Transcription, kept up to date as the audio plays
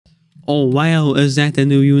Oh wow, is that the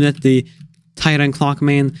new unit, the Titan Clock,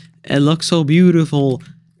 man? It looks so beautiful.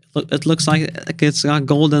 It looks like it's got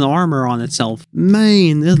golden armor on itself.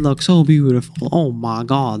 Man, it looks so beautiful. Oh my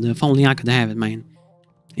god, if only I could have it, man.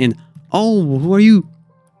 And, oh, who are you?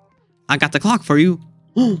 I got the clock for you.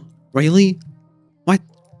 Oh, really? What?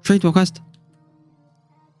 Trade request?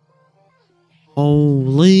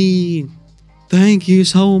 Holy. Thank you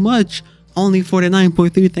so much. Only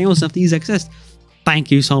 49.3 thousand of these exist.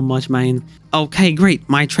 Thank you so much, man. Okay, great.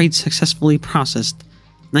 My trade successfully processed.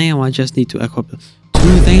 Now I just need to equip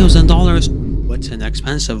 $2,000. What's an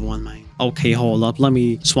expensive one, man? Okay, hold up. Let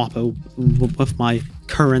me swap it with my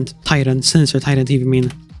current Titan sensor, Titan TV,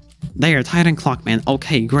 man. There, Titan Clock, man.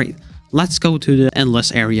 Okay, great. Let's go to the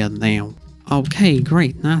endless area now. Okay,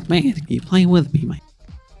 great. Not bad. You play with me, man.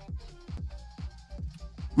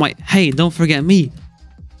 Wait, hey, don't forget me.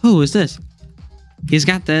 Who is this? He's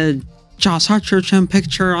got the Josh Hutcherson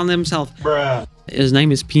picture on himself. Bruh. His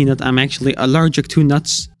name is Peanut. I'm actually allergic to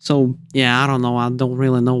nuts. So, yeah, I don't know. I don't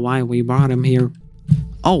really know why we brought him here.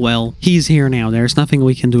 Oh, well, he's here now. There's nothing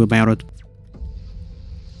we can do about it.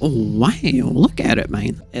 Oh, wow. Look at it,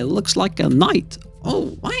 man. It looks like a knight.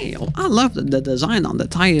 Oh, wow. I love the design on the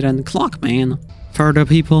Titan Clock, man. For the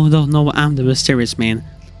people who don't know, I'm the mysterious man.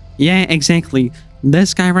 Yeah, exactly.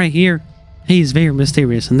 This guy right here, he's very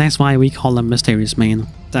mysterious, and that's why we call him Mysterious Man.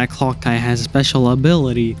 That clock guy has a special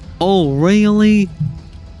ability. Oh, really?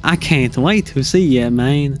 I can't wait to see it,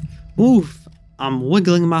 man. Oof. I'm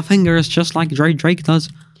wiggling my fingers just like Drake does.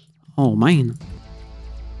 Oh, man.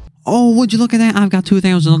 Oh, would you look at that? I've got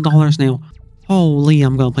 $2,000 now. Holy,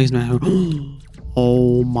 I'm gonna place my...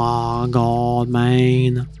 Oh my god,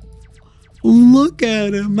 man. Look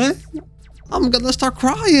at it, man. I'm gonna start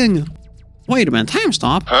crying. Wait a minute, time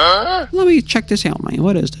stop? Huh? Let me check this out, man.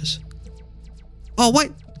 What is this? Oh,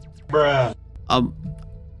 wait. Bruh.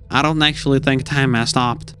 I don't actually think time has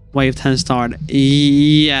stopped. Wave 10 started.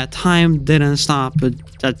 Yeah, time didn't stop. But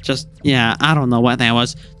that just, yeah, I don't know what that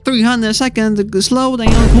was. 300 seconds, slow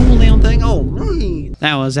down, cool down thing. Oh, man.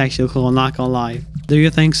 That was actually cool, not gonna lie. Do you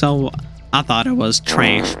think so? I thought it was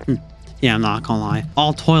trash. Yeah, I'm not gonna lie.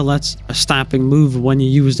 All toilets are stopping move when you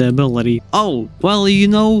use the ability. Oh, well, you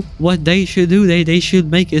know what they should do? They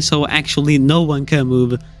should make it so actually no one can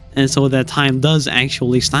move. And so that time does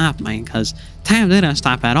actually stop, man. Because time didn't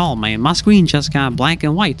stop at all, man. My screen just got black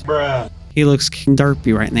and white. Bruh. He looks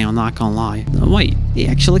derpy right now, not gonna lie. Wait, he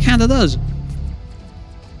actually kinda does.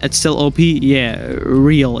 It's still OP? Yeah,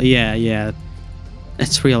 real. Yeah.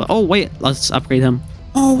 It's real. Oh, wait, let's upgrade him.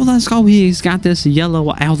 Oh, let's go. He's got this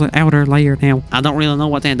yellow outer layer now. I don't really know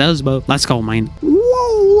what that does, but let's go, man.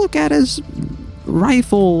 Whoa, look at his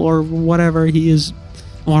rifle or whatever he is.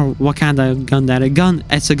 Or what kind of gun that? A gun?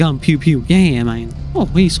 It's a gun. Pew pew. Yeah, man. Oh,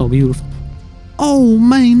 he's so beautiful. Oh,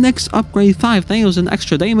 man. Next upgrade, 5,000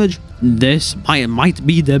 extra damage. This might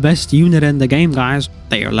be the best unit in the game, guys.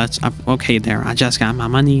 There, let's up. Okay, there. I just got my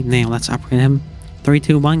money. Now let's upgrade him. 3,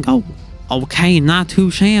 2, 1, go. Okay, not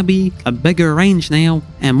too shabby. A bigger range now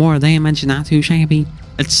and more damage, not too shabby.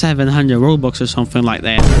 It's 700 Robux or something like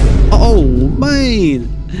that. Oh, man.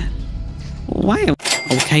 Wow.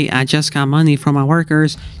 Okay, I just got money from my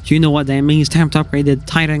workers. You know what that means. Time to upgrade the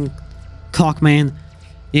Titan Clock, man.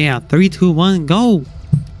 Yeah, 3, 2, 1, go.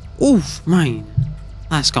 Oof, man.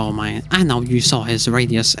 Let's go, man. I know you saw his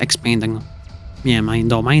radius expanding. Yeah, man,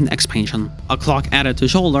 domain expansion. A clock added to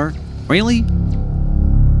shoulder. Really?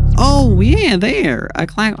 Oh, yeah, there. A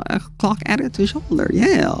clock added to shoulder.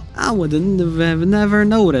 Yeah, I wouldn't have never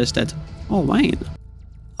noticed it. Oh, man.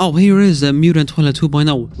 Oh, here is the Mutant Toilet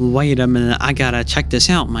 2.0. Wait a minute, I gotta check this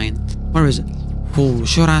out, man. Where is it? Oh,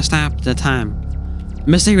 should I stop the time?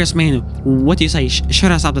 Mysterious man, what do you say?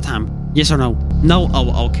 Should I stop the time? Yes or no? No?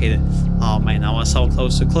 Oh, okay. Oh, man, I was so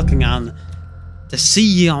close to clicking on the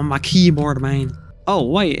C on my keyboard, man. Oh,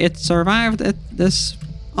 wait, it survived this...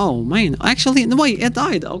 Oh, man. Actually, no, wait, it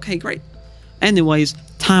died. Okay, great. Anyways,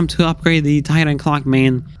 time to upgrade the Titan Clock,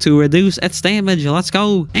 man. To reduce its damage, let's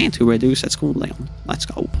go. And to reduce its cooldown, let's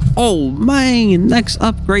go. Oh, man. Next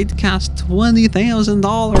upgrade costs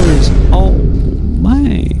 $20,000. Oh,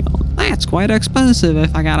 man. That's quite expensive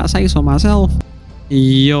if I gotta say so myself.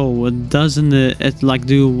 Yo, doesn't it like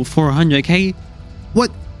do 400k?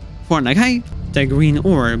 What? 400k? The green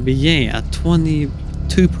orb, yeah,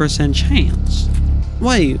 22% chance.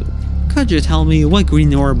 Wait, could you tell me what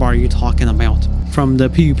green orb are you talking about? From the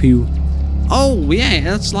pew pew. Oh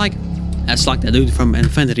yeah, it's like the dude from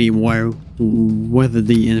Infinity War with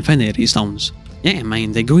the Infinity Stones. Yeah,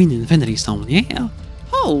 man, the green Infinity Stone. Yeah.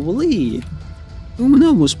 Holy. Who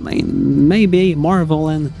knows, man? Maybe Marvel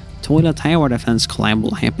and Toilet Tower Defense collab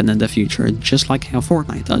will happen in the future, just like how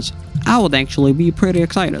Fortnite does. I would actually be pretty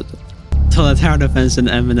excited. Toilet Tower Defense and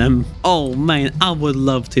Eminem. Oh man, I would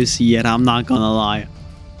love to see it, I'm not gonna lie.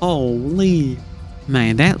 Holy.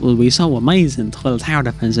 Man, that would be so amazing. Toilet Tower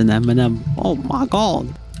Defense and Eminem. Oh my god.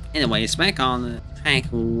 Anyways, back on track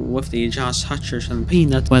with the Josh Hutcherson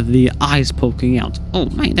peanut with the eyes poking out. Oh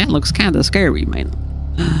man, that looks kinda scary, man.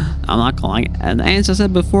 I'm not gonna lie. And as I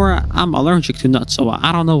said before, I'm allergic to nuts, so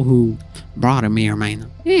I don't know who brought him here, man.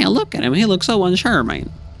 Yeah, look at him. He looks so unsure, man.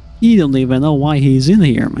 He don't even know why he's in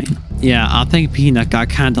here, man. Yeah, I think Peanut got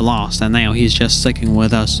kinda lost and now he's just sticking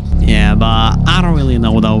with us. Yeah, but I don't really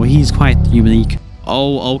know though. He's quite unique.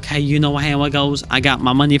 Oh, okay, you know how it goes. I got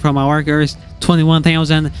my money from my workers.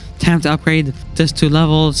 21,000. Time to upgrade this to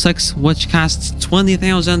level 6, which costs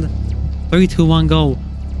 20,000. 3, 2, 1, go.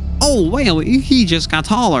 Oh, well, he just got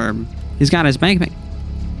taller. He's got his backpack.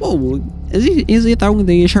 Whoa, is he throwing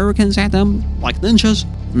the shurikens at them like ninjas?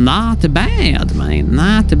 Not bad, man.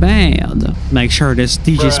 Not bad. Make sure this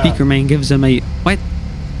DJ speaker man gives him a... What?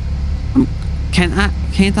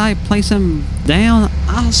 Can't I place him down?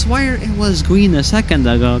 I swear it was green a second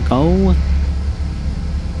ago.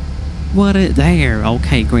 What is there?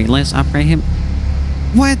 Okay, great. Let's upgrade him.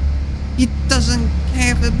 What? He doesn't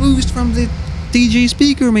have a boost from the DJ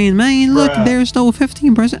speaker man. Man, look, there's no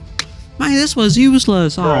 15%. Man, this was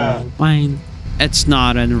useless. Oh, man. It's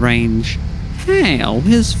not in range. How?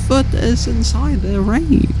 His foot is inside the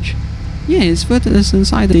range. Yeah, his foot is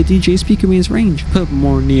inside the DJ speaker man's range. Put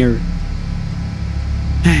more near.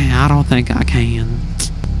 I don't think I can.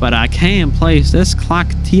 But I can place this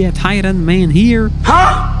clock Titan man here.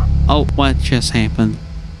 Huh? Oh, what just happened?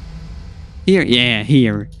 Here? Yeah,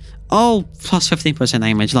 here. Oh, plus 15%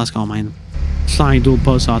 damage. Let's go, man. Slide dual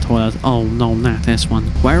buzz our toilet. Oh, no, not this one.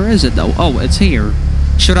 Where is it, though? Oh, it's here.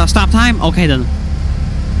 Should I stop time? Okay, then.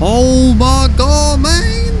 Oh, my God,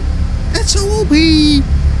 man. It's so OP.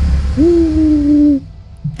 Ooh.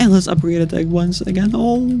 And let's upgrade it once again.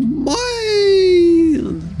 Oh, my.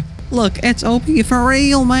 Look, it's OP for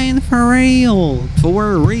real, man. For real.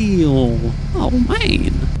 For real. Oh,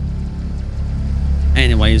 man.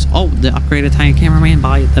 Anyways, oh, the upgraded Titan cameraman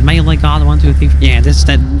by the melee god 1, 2, 3. Yeah, that's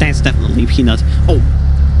definitely Peanut. Oh,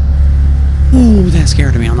 that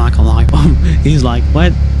scared me. I'm not gonna lie. He's like,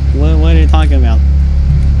 what are you talking about?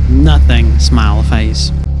 Nothing. Smile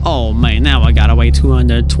face. Oh man, now I gotta wait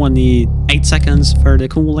 228 seconds for the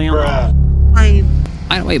cooldown.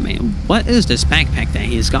 By the way, man, what is this backpack that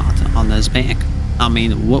he's got on his back? I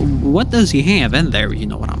mean, what does he have in there? You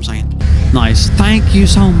know what I'm saying? Nice. Thank you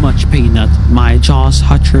so much, Peanut, my Josh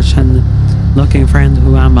Hutcherson looking friend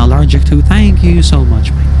who I'm allergic to. Thank you so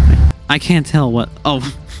much, man. I can't tell what...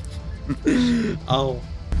 Oh. Oh.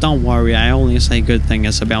 Don't worry, I only say good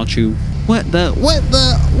things about you. What's that?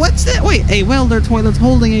 Wait, a welder toilet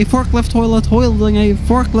holding a forklift toilet holding a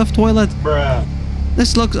forklift toilet. Bruh.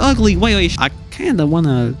 This looks ugly. Wait, I kinda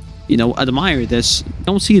wanna, you know, admire this.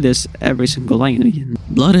 Don't see this every single lane.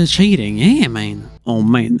 Blood is cheating, yeah, man. Oh,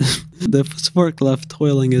 man. The forklift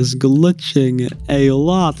toiling is glitching a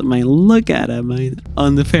lot, man. Look at it, man.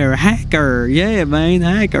 Unfair hacker. Yeah, man,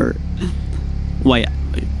 hacker. Wait,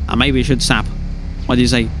 I maybe should stop. What do you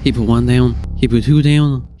say? He put 1 down. He put 2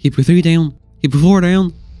 down. He put 3 down. He put 4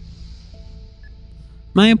 down.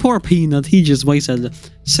 Man, poor Peanut. He just wasted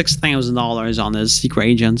 $6,000 on his secret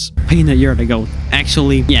agents. Peanut, you're the GOAT.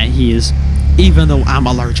 Actually, yeah, he is. Even though I'm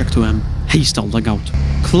allergic to him, he's still the GOAT.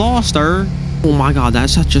 Cluster. Oh my god,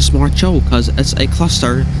 that's such a smart joke, because it's a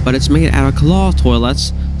cluster, but it's made out of claw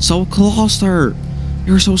toilets. So cluster.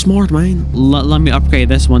 You're so smart, man. Let me upgrade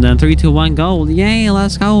this one then. 3, 2, 1, go. Yay,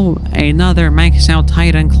 let's go. Another max out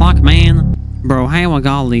Titan clock, man. Bro, how a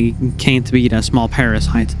golly can't beat a small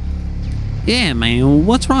parasite? Yeah, man,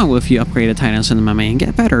 what's wrong with you upgraded Titan Cinema, man?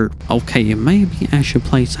 Get better. Okay, maybe I should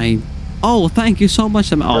place a... Oh, thank you so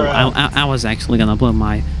much. Oh, I was actually gonna put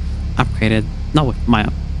my upgraded... No, my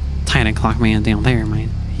Titan clock man down there, man.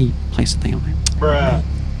 He placed it down there. Bruh.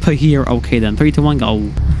 Put here. Okay, then. 3, 2, 1, go.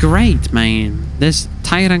 Great, man. This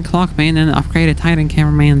Titan clock man and upgraded Titan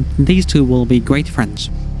cameraman, these two will be great friends.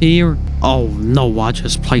 Here. Oh, no, I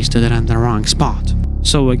just placed it in the wrong spot.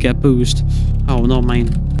 So we get boost. Oh, no,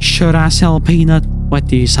 man. Should I sell Peanut? What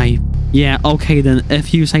do you say? Yeah, okay, then.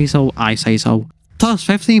 If you say so, I say so. Plus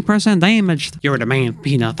 15% damage. You're the man,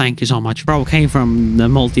 Peanut. Thank you so much. Bro came from the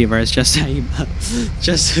multiverse just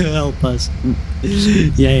to help us.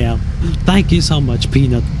 Yeah. Thank you so much,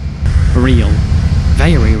 Peanut. Real.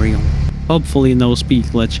 Very real. Hopefully no speed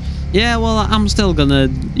glitch. Yeah, well, I'm still gonna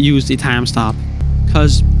use the time stop.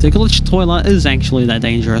 Because the glitch toilet is actually that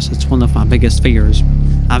dangerous. It's one of my biggest fears.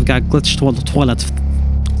 I've got glitch toilet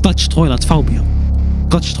Glitch toilet phobia.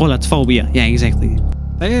 Glitch toilet phobia. Yeah, exactly.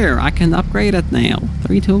 There, I can upgrade it now.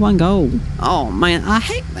 3, 2, 1, go. Oh man, I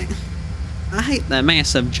hate the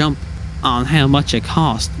massive jump on how much it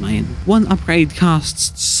costs, man. One upgrade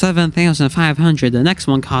costs 7,500. The next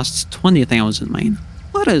one costs 20,000, man.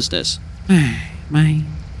 What is this? Man.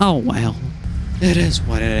 Oh well. It is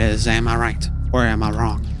what it is. Am I right? Or am I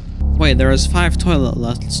wrong? Wait, there is 5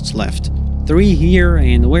 toilets left. 3 here,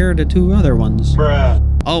 and where are the 2 other ones? Bruh.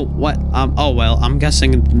 Oh, what? Oh well, I'm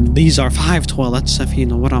guessing these are 5 toilets, if you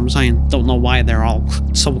know what I'm saying. Don't know why they're all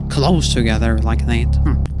so close together like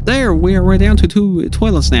that. There, we're down to 2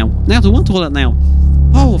 toilets now. Down to 1 toilet now.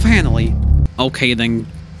 Oh, finally. Okay, then,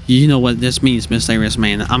 you know what this means, Mysterious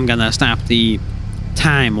Man. I'm gonna stop the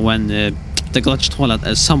time when the glitch toilet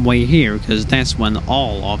is somewhere here, because that's when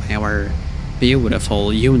all of our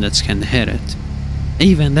beautiful units can hit it.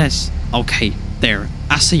 Even this. Okay, there.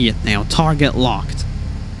 I see it now. Target locked.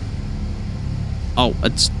 Oh,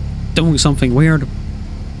 it's doing something weird.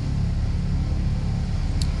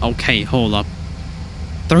 Okay, hold up.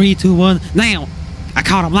 3, 2, 1, now! I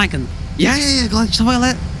caught him lacking. Yeah, glitch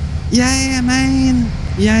toilet. Yeah, man.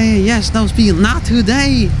 Yeah, yes, no speed. Not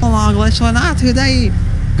today. Hold on, glitch toilet. Not today.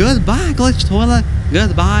 Goodbye, glitch toilet.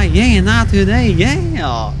 Goodbye. Yeah, not today.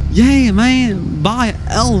 Yeah. Yeah, man. Bye,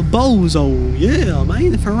 El Bozo. Yeah,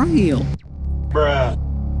 man, for real. Bruh.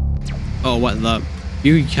 Oh, what the?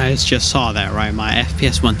 You guys just saw that, right? My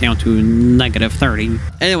FPS went down to -30.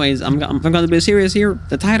 Anyways, I'm gonna be serious here.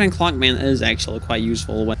 The Titan Clockman is actually quite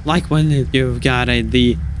useful. Like when you've got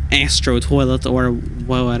the Astro Toilet or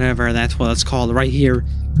whatever that toilet's called right here.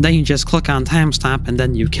 Then you just click on time stop and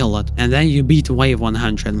then you kill it. And then you beat wave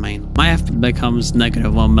 100, man. My FPS becomes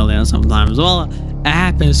 -1 million sometimes. Well, it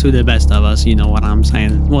happens to the best of us, you know what I'm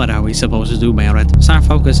saying. What are we supposed to do about it? Start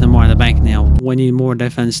focusing more on the back now. We need more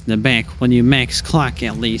defense in the back. When you max clock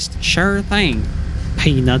at least. Sure thing.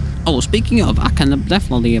 Peanut. Oh, speaking of, I can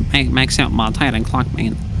definitely max out my Titan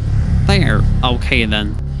Clockman. There. Okay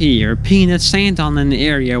then. Here, Peanut, stand on an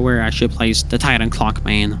area where I should place the Titan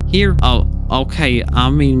Clockman. Here? Oh, okay. I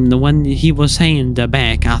mean, when he was saying the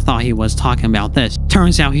back, I thought he was talking about this.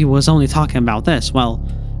 Turns out he was only talking about this. Well,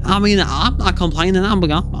 I mean, I'm not complaining. I'm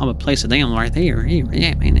gonna place it down right there. Here,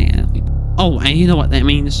 yeah, man. Yeah. Oh, and you know what that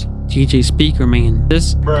means? GG Speaker, man.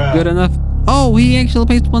 This Bruh. good enough? Oh, he actually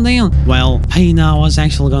placed one down. Well, Peanut was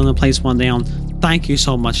actually gonna place one down. Thank you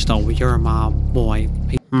so much, though. You're my boy.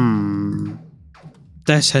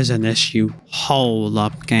 This is an issue. Hold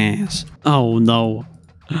up, guys. Oh no.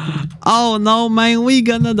 Oh no, man, we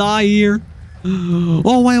gonna die here.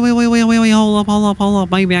 Oh wait, hold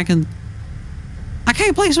up. Maybe I can't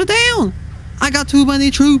place it down. I got too many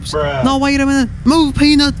troops. Bruh. No, wait a minute. Move,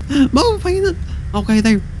 Peanut. Move, Peanut. Okay,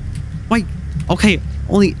 there. Wait. Okay,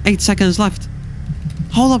 only 8 seconds left.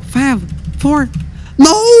 Hold up, 5, 4.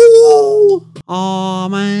 No! Oh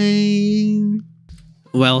man.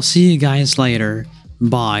 Well, see you guys later.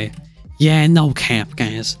 Bye. Yeah, no cap,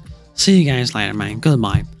 guys. See you guys later, man.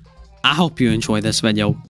 Goodbye. I hope you enjoyed this video.